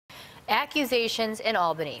Accusations in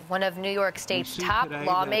Albany. One of New York State's top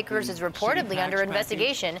lawmakers is reportedly under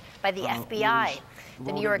investigation by the FBI.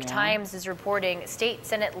 The New York Times is reporting State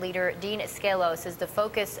Senate leader Dean Skelos is the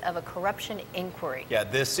focus of a corruption inquiry. Yeah,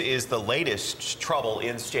 this is the latest trouble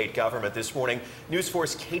in state government. This morning, News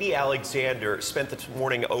 4's Katie Alexander spent the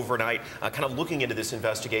morning overnight kind of looking into this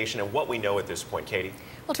investigation and what we know at this point. Katie?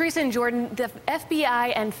 Well, Teresa and Jordan, the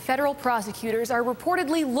FBI and federal prosecutors are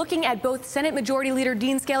reportedly looking at both Senate Majority Leader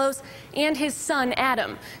Dean Skelos and his son,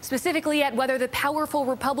 Adam, specifically at whether the powerful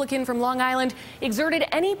Republican from Long Island exerted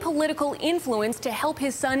any political influence to help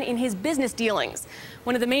his son in his business dealings.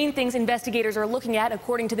 One of the main things investigators are looking at,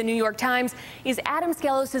 according to the New York Times, is Adam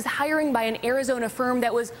Skelos' hiring by an Arizona firm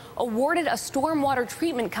that was awarded a stormwater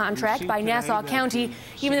treatment contract by Nassau County,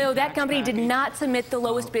 even though that company did not submit the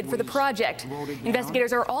lowest bid for the project.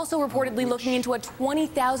 Investigators are also reportedly looking into a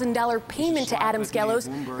 $20,000 payment to Adam Skelos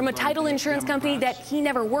from a title insurance company that he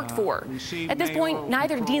never worked for. At this point,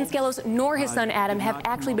 neither Dean Skelos nor his son Adam have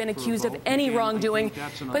actually been accused of any wrongdoing,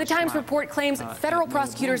 but the Times report claims federal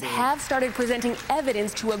prosecutors have started presenting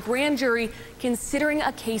evidence to a grand jury considering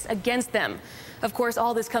a case against them. Of course,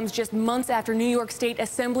 all this comes just months after New York State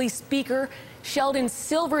Assembly Speaker Sheldon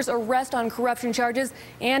Silver's arrest on corruption charges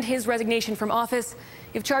and his resignation from office.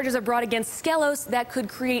 If charges are brought against Skelos, that could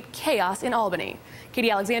create chaos in Albany.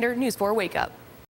 Katie Alexander, News 4 Wake Up.